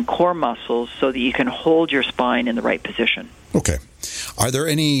and core muscles so that you can hold your spine in the right position. Okay. Are there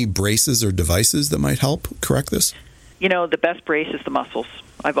any braces or devices that might help correct this? You know, the best brace is the muscles.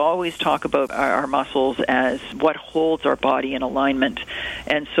 I've always talked about our muscles as what holds our body in alignment.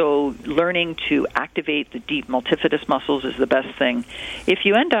 And so learning to activate the deep multifidus muscles is the best thing. If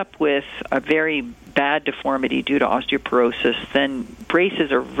you end up with a very bad deformity due to osteoporosis, then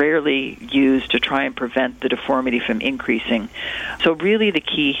braces are rarely used to try and prevent the deformity from increasing. So really the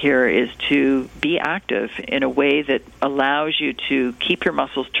key here is to be active in a way that allows you to keep your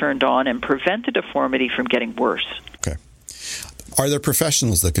muscles turned on and prevent the deformity from getting worse. Okay. Are there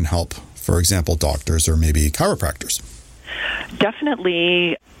professionals that can help? For example, doctors or maybe chiropractors?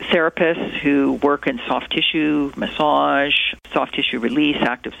 Definitely therapists who work in soft tissue massage, soft tissue release,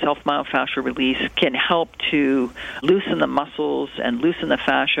 active self-myofascial release can help to loosen the muscles and loosen the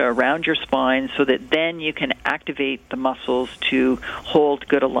fascia around your spine so that then you can activate the muscles to hold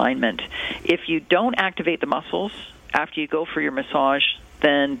good alignment. If you don't activate the muscles after you go for your massage,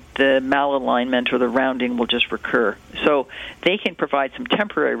 then the malalignment or the rounding will just recur. So they can provide some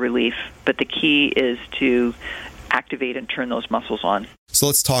temporary relief, but the key is to activate and turn those muscles on. So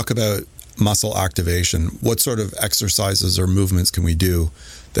let's talk about muscle activation. What sort of exercises or movements can we do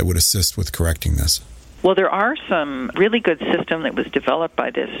that would assist with correcting this? Well, there are some really good system that was developed by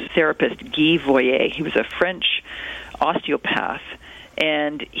this therapist, Guy Voyer. He was a French osteopath.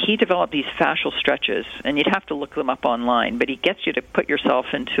 And he developed these fascial stretches, and you'd have to look them up online, but he gets you to put yourself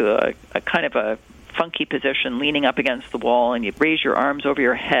into a kind of a funky position, leaning up against the wall, and you raise your arms over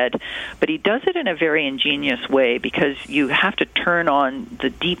your head. But he does it in a very ingenious way because you have to turn on the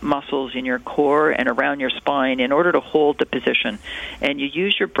deep muscles in your core and around your spine in order to hold the position. And you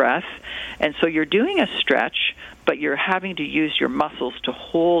use your breath, and so you're doing a stretch, but you're having to use your muscles to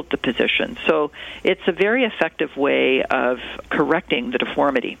hold the position. So it's a very effective way of correcting the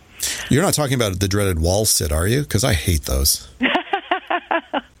deformity. You're not talking about the dreaded wall sit, are you? Because I hate those.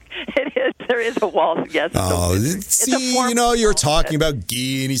 It is. There is a wall. Yes. Oh, it's see, a form you're talking about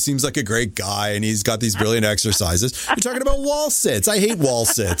Guy, and he seems like a great guy, and he's got these brilliant exercises. You're talking about wall sits. I hate wall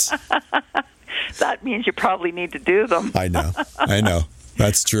sits. That means you probably need to do them. I know.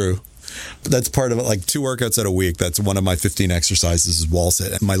 That's true. That's part of it. Like 2 workouts at a week. That's one of my 15 exercises is wall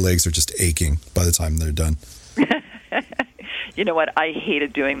sit. And my legs are just aching by the time they're done. You know what? I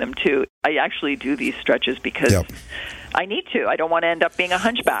hated doing them too. I actually do these stretches because I need to. I don't want to end up being a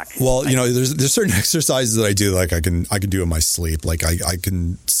hunchback. Well, there's certain exercises that I do, like I can do in my sleep. Like I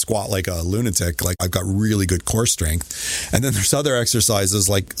can squat like a lunatic. Like I've got really good core strength. And then there's other exercises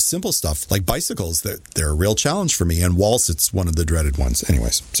like simple stuff, like bicycles, that they're a real challenge for me. And wall sits, one of the dreaded ones.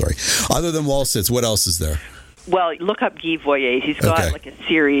 Anyways, sorry. Other than wall sits, what else is there? Well, look up Guy Voyer. He's got like a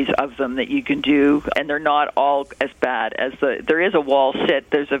series of them that you can do, and they're not all as bad as there is a wall sit.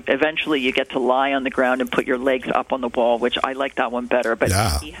 Eventually you get to lie on the ground and put your legs up on the wall, which I like that one better. But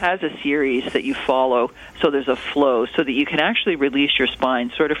he has a series that you follow, so there's a flow, so that you can actually release your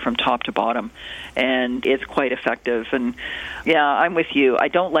spine sort of from top to bottom, and it's quite effective. And yeah, I'm with you. I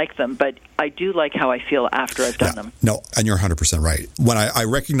don't like them, but I do like how I feel after I've done them. No, and you're 100% right. When I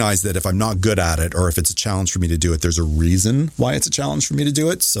recognize that if I'm not good at it or if it's a challenge for me to do it, there's a reason why it's a challenge for me to do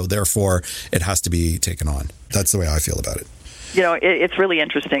it. So therefore, it has to be taken on. That's the way I feel about it. It's really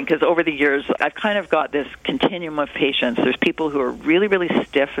interesting because over the years, I've kind of got this continuum of patients. There's people who are really, really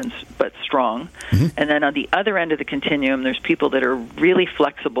stiff but strong. Mm-hmm. And then on the other end of the continuum, there's people that are really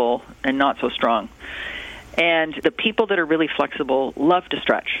flexible and not so strong. And the people that are really flexible love to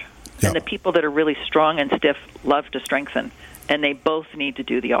stretch. And the people that are really strong and stiff love to strengthen. And they both need to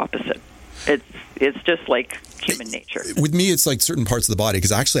do the opposite. It's just like human nature. With me, it's like certain parts of the body,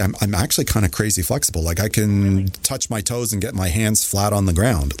 because actually I'm actually kind of crazy flexible. Like I can touch my toes and get my hands flat on the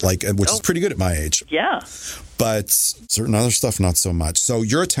ground, which is pretty good at my age. Yeah. But certain other stuff, not so much. So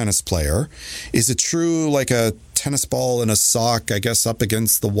you're a tennis player. Is it true like a tennis ball in a sock, I guess, up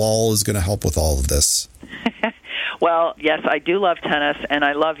against the wall is going to help with all of this? Well, yes, I do love tennis, and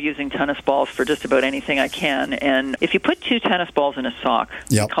I love using tennis balls for just about anything I can. And if you put 2 tennis balls in a sock,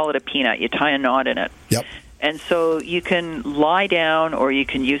 you call it a peanut. You tie a knot in it. Yep. And so you can lie down or you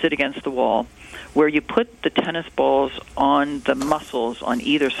can use it against the wall, where you put the tennis balls on the muscles on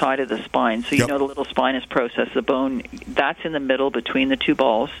either side of the spine. So the little spinous process, the bone, that's in the middle between the 2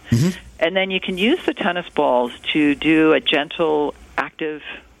 balls. Mm-hmm. And then you can use the tennis balls to do a gentle, active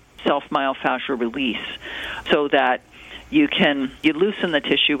self-myofascial release, so that you loosen the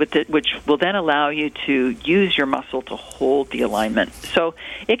tissue with it, which will then allow you to use your muscle to hold the alignment. So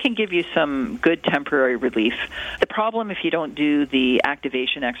it can give you some good temporary relief. The problem if you don't do the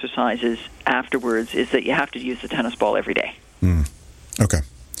activation exercises afterwards is that you have to use the tennis ball every day. Okay.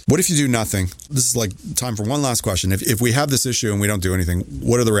 What if you do nothing? This is like time for one last question. If we have this issue and we don't do anything,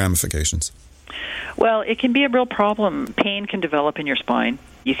 what are the ramifications? Well, it can be a real problem. Pain can develop in your spine.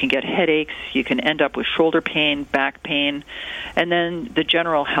 You can get headaches. You can end up with shoulder pain, back pain, and then the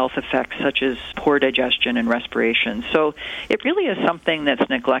general health effects such as poor digestion and respiration. So it really is something that's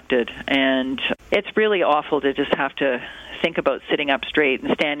neglected, and it's really awful to just have to think about sitting up straight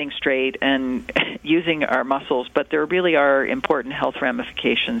and standing straight and using our muscles, but there really are important health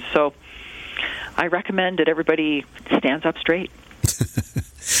ramifications. So I recommend that everybody stands up straight.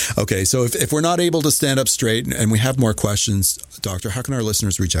 Okay, so if we're not able to stand up straight and we have more questions, Doctor, how can our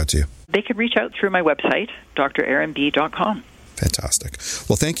listeners reach out to you? They can reach out through my website, drerinb.com. Fantastic.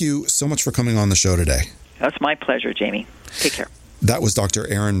 Well, thank you so much for coming on the show today. That's my pleasure, Jamie. Take care. That was Dr.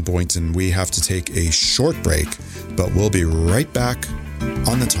 Erin Boynton. We have to take a short break, but we'll be right back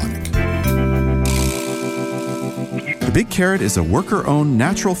on The Tonic. The Big Carrot is a worker-owned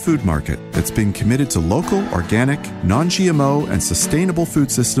natural food market that's been committed to local, organic, non-GMO, and sustainable food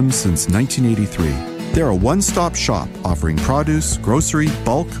systems since 1983. They're a one-stop shop offering produce, grocery,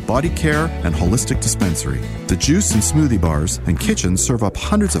 bulk, body care, and holistic dispensary. The juice and smoothie bars and kitchen serve up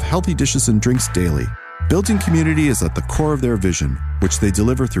hundreds of healthy dishes and drinks daily. Building community is at the core of their vision, which they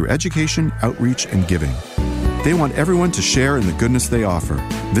deliver through education, outreach, and giving. They want everyone to share in the goodness they offer.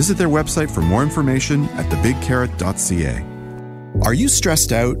 Visit their website for more information at thebigcarrot.ca. Are you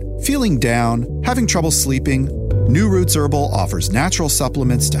stressed out, feeling down, having trouble sleeping? New Roots Herbal offers natural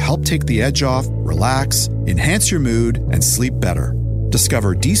supplements to help take the edge off, relax, enhance your mood, and sleep better.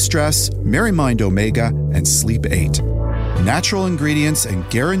 Discover De-Stress, Merry Mind Omega, and Sleep 8. Natural ingredients and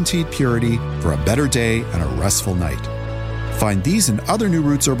guaranteed purity for a better day and a restful night. Find these and other New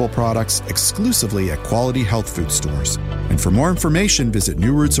Roots Herbal products exclusively at quality health food stores. And for more information, visit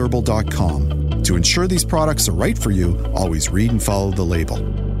newrootsherbal.com. To ensure these products are right for you, always read and follow the label.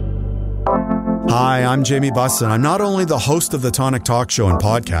 Hi, I'm Jamie Busson. I'm not only the host of the Tonic Talk Show and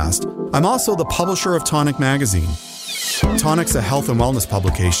podcast, I'm also the publisher of Tonic Magazine. Tonic's a health and wellness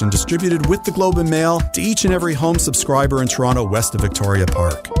publication distributed with the Globe and Mail to each and every home subscriber in Toronto west of Victoria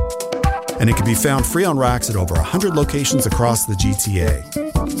Park. And it can be found free on racks at over 100 locations across the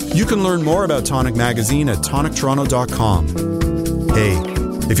GTA. You can learn more about Tonic Magazine at tonictoronto.com. Hey,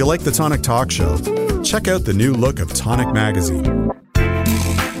 if you like the Tonic Talk Show, check out the new look of Tonic Magazine.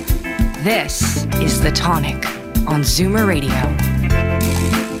 This is The Tonic on Zoomer Radio.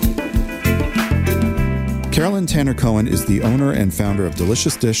 Carolyn Tanner-Cohen is the owner and founder of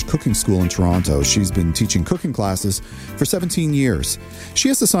Delicious Dish Cooking School in Toronto. She's been teaching cooking classes for 17 years. She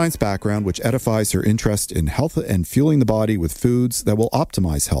has a science background which edifies her interest in health and fueling the body with foods that will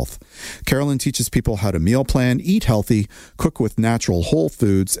optimize health. Carolyn teaches people how to meal plan, eat healthy, cook with natural whole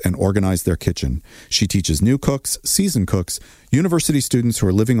foods, and organize their kitchen. She teaches new cooks, seasoned cooks, university students who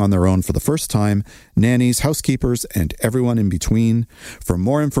are living on their own for the first time, nannies, housekeepers, and everyone in between. For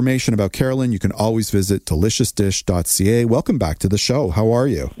more information about Carolyn, you can always visit deliciousdish.ca. Welcome back to the show. How are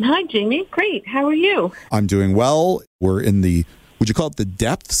you? Hi, Jamie. Great. How are you? I'm doing well. We're in the, would you call it the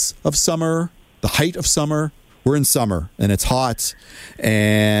depths of summer, the height of summer? We're in summer and it's hot.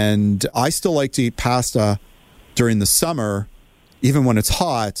 And I still like to eat pasta during the summer, even when it's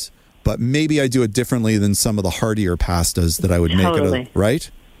hot. But maybe I do it differently than some of the heartier pastas that I would make,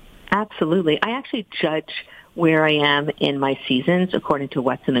 right? Absolutely. I actually judge where I am in my seasons according to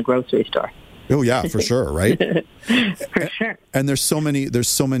what's in the grocery store. Oh, yeah, for sure, right? For sure. And there's so many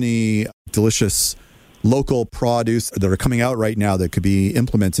delicious local produce that are coming out right now that could be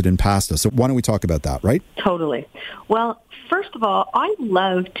implemented in pasta. So why don't we talk about that, right? Totally. Well, first of all, I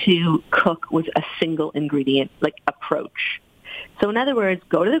love to cook with a single ingredient, approach. So in other words,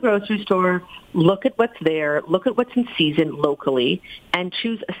 go to the grocery store, look at what's there, look at what's in season locally, and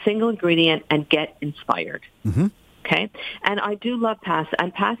choose a single ingredient and get inspired. Mm-hmm. Okay? And I do love pasta,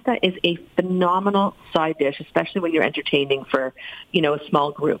 and pasta is a phenomenal side dish, especially when you're entertaining for, a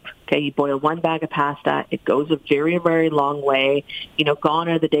small group. Okay? You boil one bag of pasta. It goes a very, very long way. Gone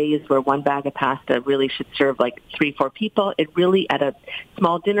are the days where one bag of pasta really should serve 3-4 people. It really, at a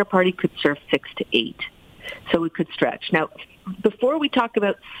small dinner party, could serve 6 to 8. So it could stretch. Now, before we talk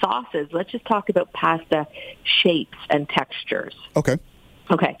about sauces, let's just talk about pasta shapes and textures. Okay.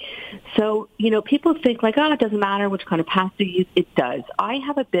 So, people think it doesn't matter which kind of pasta you use. It does. I'm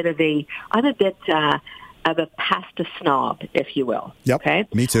a bit of a pasta snob, if you will. Yep, okay?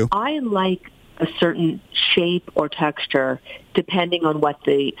 Me too. I like a certain shape or texture depending on what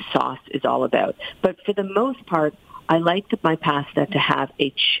the sauce is all about. But for the most part, I like my pasta to have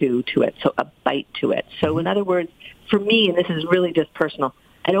a chew to it, so a bite to it. So in other words, for me, and this is really just personal,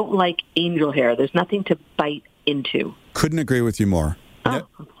 I don't like angel hair. There's nothing to bite into. Couldn't agree with you more. Oh,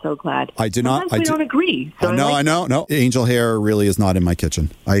 I'm so glad. I do not. Sometimes we don't agree. So I know. No, angel hair really is not in my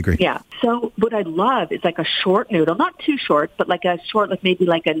kitchen. I agree. Yeah. So what I love is like a short noodle, not too short, but like a short, like maybe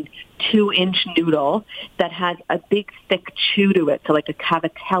like a 2-inch noodle that has a big thick chew to it. So like a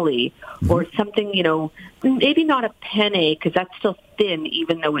cavatelli or something, maybe not a penne because that's still thin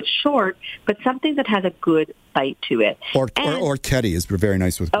even though it's short, but something that has a good bite to it. Or orchetti is very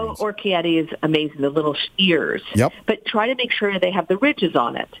nice with greens. Oh, orchetti is amazing, the little ears. Yep. But try to make sure they have the ridges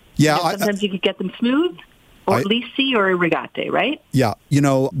on it. Yeah. Sometimes you can get them smooth. Or lisi or rigate, right? Yeah.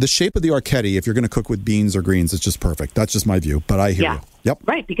 The shape of the orchetti, if you're going to cook with beans or greens, is just perfect. That's just my view, but I hear you. Yep.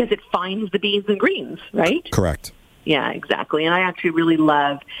 Right, because it finds the beans and greens, right? Correct. Yeah, exactly. And I actually really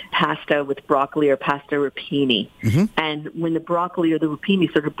love pasta with broccoli or pasta rapini. And when the broccoli or the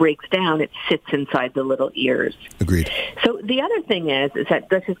rapini sort of breaks down, it sits inside the little ears. Agreed. So the other thing is that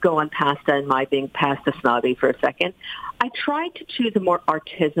let's just go on pasta and my being pasta snobby for a second. I try to choose a more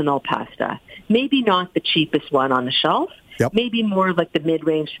artisanal pasta, maybe not the cheapest one on the shelf. Yep. Maybe more like the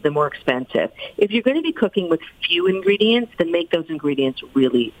mid-range to the more expensive. If you're going to be cooking with few ingredients, then make those ingredients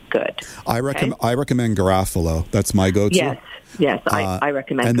really good. I recommend Garofalo. That's my go-to. Yes, I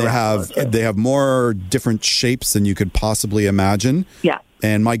recommend. And Garofalo they have more different shapes than you could possibly imagine. Yeah.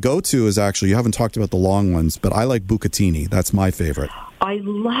 And my go-to is actually, you haven't talked about the long ones, but I like bucatini. That's my favorite. I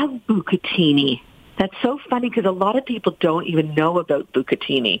love bucatini. That's so funny because a lot of people don't even know about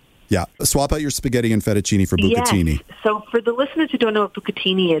bucatini. Yeah. Swap out your spaghetti and fettuccine for bucatini. Yes. So for the listeners who don't know what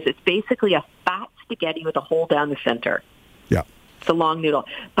bucatini is, it's basically a fat spaghetti with a hole down the center. Yeah. It's a long noodle.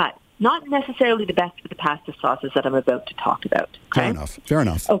 But not necessarily the best for the pasta sauces that I'm about to talk about. Okay? Fair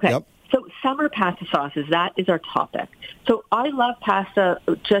enough. Okay. Yep. So summer pasta sauces, that is our topic. So I love pasta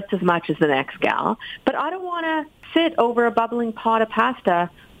just as much as the next gal, but I don't want to sit over a bubbling pot of pasta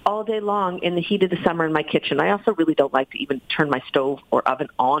all day long in the heat of the summer in my kitchen. I also really don't like to even turn my stove or oven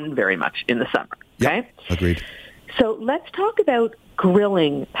on very much in the summer. Okay? Yep. Agreed. So let's talk about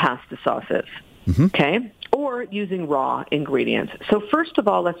grilling pasta sauces. Okay? Or using raw ingredients. So first of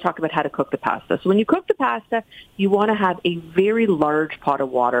all, let's talk about how to cook the pasta. So when you cook the pasta, you want to have a very large pot of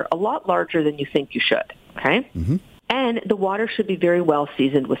water, a lot larger than you think you should. Okay? And the water should be very well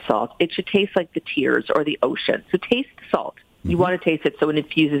seasoned with salt. It should taste like the tears or the ocean. So taste the salt. You want to taste it so it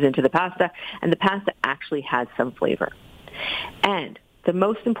infuses into the pasta, and the pasta actually has some flavor. And the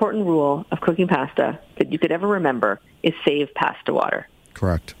most important rule of cooking pasta that you could ever remember is save pasta water.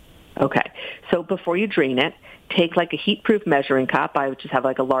 Correct. Okay. So before you drain it, take like a heat-proof measuring cup. I would just have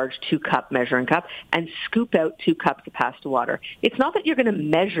like a large 2-cup measuring cup and scoop out 2 cups of pasta water. It's not that you're going to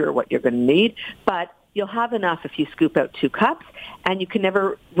measure what you're going to need, but you'll have enough if you scoop out 2 cups, and you can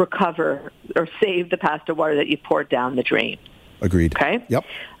never recover or save the pasta water that you poured down the drain. Agreed. Okay? Yep.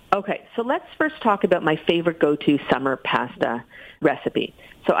 Okay, so let's first talk about my favorite go-to summer pasta recipe.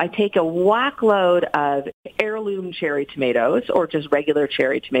 So I take a whack load of heirloom cherry tomatoes or just regular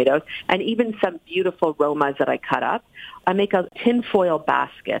cherry tomatoes and even some beautiful Romas that I cut up. I make a tinfoil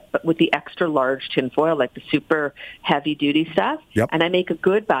basket, but with the extra large tinfoil, like the super heavy-duty stuff. Yep. And I make a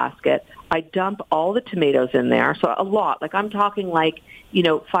good basket. I dump all the tomatoes in there, so a lot. Like I'm talking like,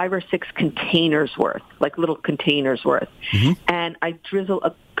 5 or 6 containers worth, like little containers worth. And I drizzle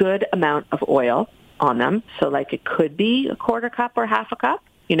a good amount of oil on them. So like it could be a quarter cup or half a cup,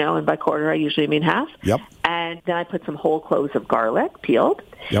 and by quarter I usually mean half. Yep. And then I put some whole cloves of garlic peeled.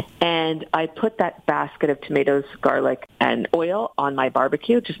 Yep. And I put that basket of tomatoes, garlic, and oil on my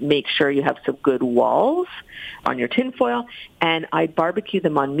barbecue. Just make sure you have some good walls on your tinfoil. And I barbecue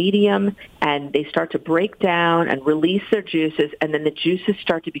them on medium, and they start to break down and release their juices. And then the juices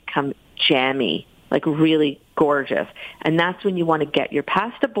start to become jammy, like really gorgeous. And that's when you want to get your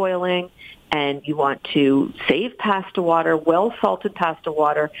pasta boiling, and you want to save pasta water, well-salted pasta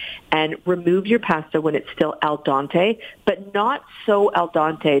water, and remove your pasta when it's still al dente, but not so al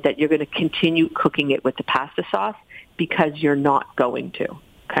dente that you're going to continue cooking it with the pasta sauce, because you're not going to,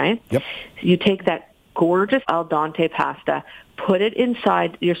 okay? Yep. So you take that gorgeous al dente pasta, put it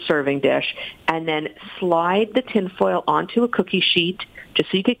inside your serving dish, and then slide the tinfoil onto a cookie sheet just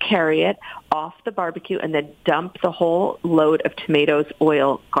so you could carry it off the barbecue, and then dump the whole load of tomatoes,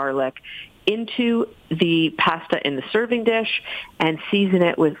 oil, garlic into the pasta in the serving dish, and season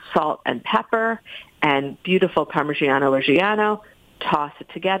it with salt and pepper and beautiful Parmigiano Reggiano. Toss it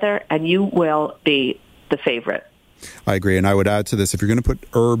together, and you will be the favorite. I agree. And I would add to this, if you're going to put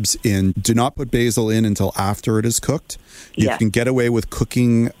herbs in, do not put basil in until after it is cooked. You can get away with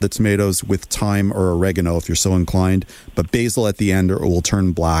cooking the tomatoes with thyme or oregano if you're so inclined, but basil at the end or it will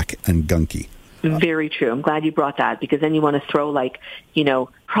turn black and gunky. Very true. I'm glad you brought that, because then you want to throw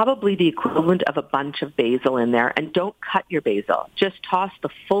probably the equivalent of a bunch of basil in there, and don't cut your basil. Just toss the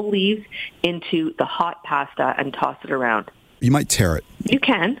full leaves into the hot pasta and toss it around. You might tear it. You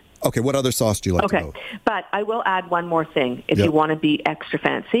can. Okay, what other sauce do you like to go? But I will add one more thing. If you want to be extra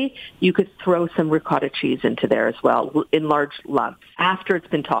fancy, you could throw some ricotta cheese into there as well in large lumps after it's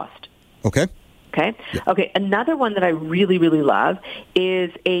been tossed. Okay. Okay. Yeah. Okay. Another one that I really, really love is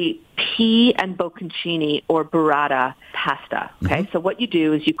a pea and bocconcini or burrata pasta. Okay. So what you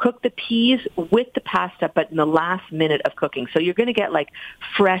do is you cook the peas with the pasta, but in the last minute of cooking. So you're going to get like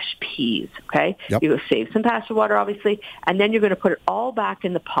fresh peas. Okay. Yep. You save some pasta water, obviously, and then you're going to put it all back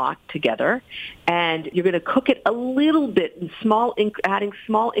in the pot together, and you're going to cook it a little bit in adding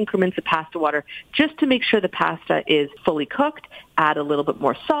small increments of pasta water just to make sure the pasta is fully cooked. Add a little bit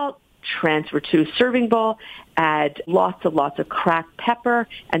more salt. Transfer to a serving bowl, add lots of cracked pepper,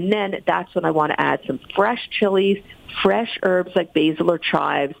 and then that's when I want to add some fresh chilies, fresh herbs like basil or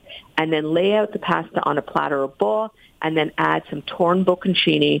chives, and then lay out the pasta on a platter or bowl, and then add some torn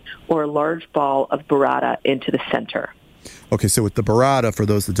bocconcini or a large ball of burrata into the center. Okay, so with the burrata, for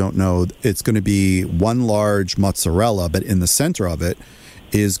those that don't know, it's going to be one large mozzarella, but in the center of it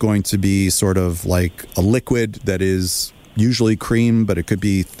is going to be sort of like a liquid that is usually cream, but it could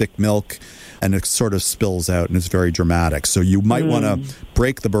be thick milk, and it sort of spills out, and it's very dramatic. So you might want to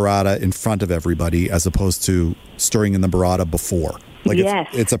break the burrata in front of everybody as opposed to stirring in the burrata before.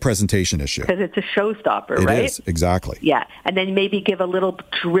 It's a presentation issue. Because it's a showstopper, right? It is, exactly. Yeah, and then maybe give a little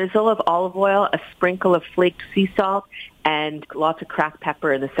drizzle of olive oil, a sprinkle of flaked sea salt, and lots of cracked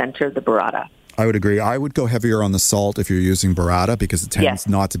pepper in the center of the burrata. I would agree. I would go heavier on the salt if you're using burrata, because it tends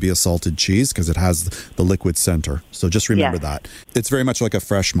not to be a salted cheese because it has the liquid center. So just remember that. It's very much like a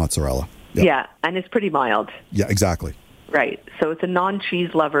fresh mozzarella. Yeah, and it's pretty mild. Yeah, exactly. Right. So it's a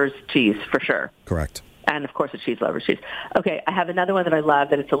non-cheese lover's cheese for sure. Correct. And, of course, a cheese lover's cheese. Okay, I have another one that I love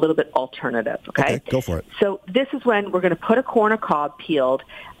that it's a little bit alternative, okay? Go for it. So this is when we're going to put a corn or cob peeled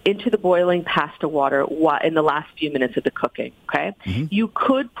into the boiling pasta water in the last few minutes of the cooking, okay? Mm-hmm. You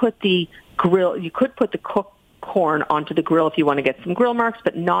could put the cooked corn onto the grill if you want to get some grill marks,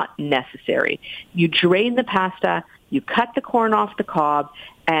 but not necessary. You drain the pasta, you cut the corn off the cob,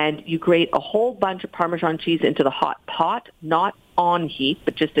 and you grate a whole bunch of Parmesan cheese into the hot pot, not on heat,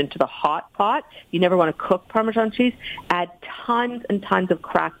 but just into the hot pot. You never want to cook Parmesan cheese. Add tons and tons of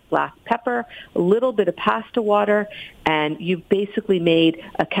cracked black pepper, a little bit of pasta water, and you've basically made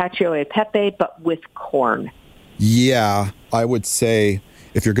a cacio e pepe, but with corn. Yeah, I would say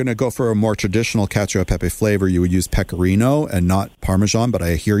if you're going to go for a more traditional cacio e pepe flavor, you would use pecorino and not Parmesan, but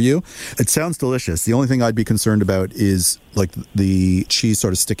I hear you. It sounds delicious. The only thing I'd be concerned about is like the cheese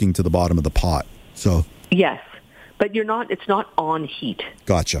sort of sticking to the bottom of the pot. So yes, but it's not on heat.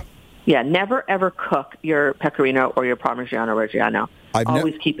 Gotcha. Yeah, never ever cook your pecorino or your Parmigiano Reggiano.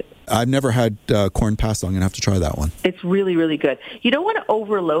 Always keep it. I've never had corn pasta. I'm going to have to try that one. It's really, really good. You don't want to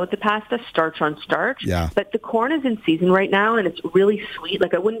overload the pasta, starch on starch. Yeah. But the corn is in season right now, and it's really sweet.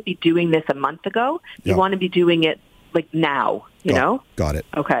 Like, I wouldn't be doing this a month ago. You want to be doing it, like, now, you know? Got it.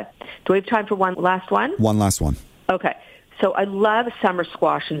 Okay. Do we have time for one last one? One last one. Okay. So I love summer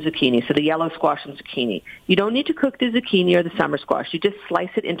squash and zucchini, so the yellow squash and zucchini. You don't need to cook the zucchini or the summer squash. You just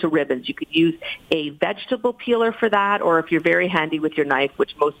slice it into ribbons. You could use a vegetable peeler for that, or if you're very handy with your knife,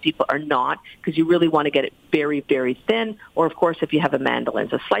 which most people are not, because you really want to get it very, very thin, or, of course, if you have a mandolin.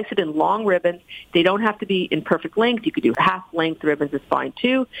 So slice it in long ribbons. They don't have to be in perfect length. You could do half-length ribbons is fine,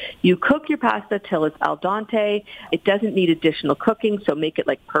 too. You cook your pasta till it's al dente. It doesn't need additional cooking, so make it,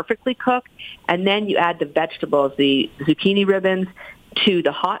 like, perfectly cooked. And then you add the vegetables, the zucchini ribbons, to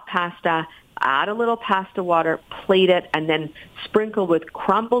the hot pasta, add a little pasta water, plate it, and then sprinkle with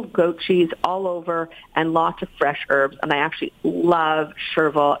crumbled goat cheese all over and lots of fresh herbs. And I actually love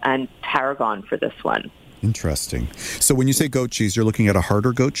chervil and tarragon for this one. Interesting. So when you say goat cheese, you're looking at a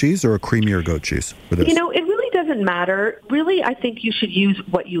harder goat cheese or a creamier goat cheese for this? You know, it really doesn't matter. Really, I think you should use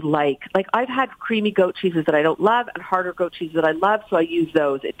what you like. Like, I've had creamy goat cheeses that I don't love and harder goat cheeses that I love, so I use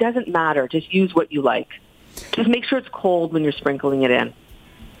those. It doesn't matter. Just use what you like. Just make sure it's cold when you're sprinkling it in.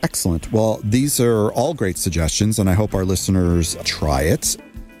 Excellent. Well, these are all great suggestions, and I hope our listeners try it.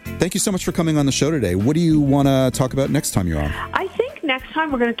 Thank you so much for coming on the show today. What do you want to talk about next time you're on? I think next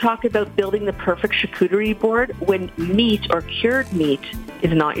time we're going to talk about building the perfect charcuterie board when meat or cured meat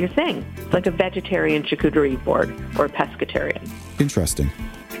is not your thing. It's like a vegetarian charcuterie board or a pescatarian. Interesting.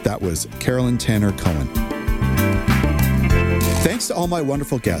 That was Carolyn Tanner Cohen. Thanks to all my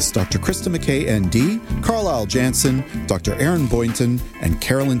wonderful guests, Dr. Krista McKay, ND, Carlisle Jansen, Dr. Aaron Boynton, and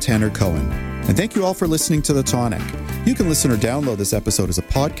Carolyn Tanner Cohen. And thank you all for listening to The Tonic. You can listen or download this episode as a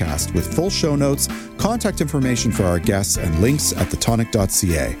podcast with full show notes, contact information for our guests, and links at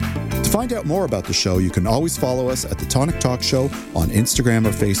thetonic.ca. To find out more about the show, you can always follow us at The Tonic Talk Show on Instagram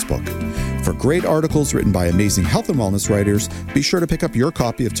or Facebook. For great articles written by amazing health and wellness writers, be sure to pick up your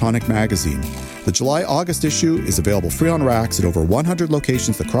copy of Tonic Magazine. The July-August issue is available free on racks at over 100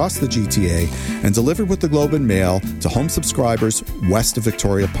 locations across the GTA and delivered with the Globe and Mail to home subscribers west of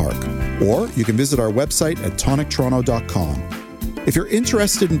Victoria Park. Or you can visit our website at tonictoronto.com. If you're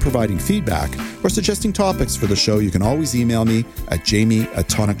interested in providing feedback or suggesting topics for the show, you can always email me at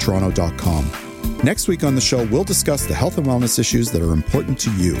jamie@tonictoronto.com. Next week on the show, we'll discuss the health and wellness issues that are important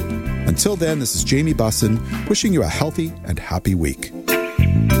to you. Until then, this is Jamie Bussin, wishing you a healthy and happy week.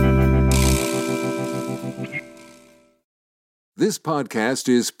 This podcast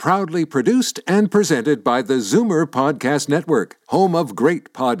is proudly produced and presented by the Zoomer Podcast Network, home of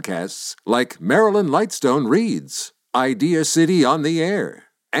great podcasts like Marilyn Lightstone Reads, Idea City on the Air,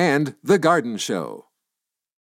 and The Garden Show.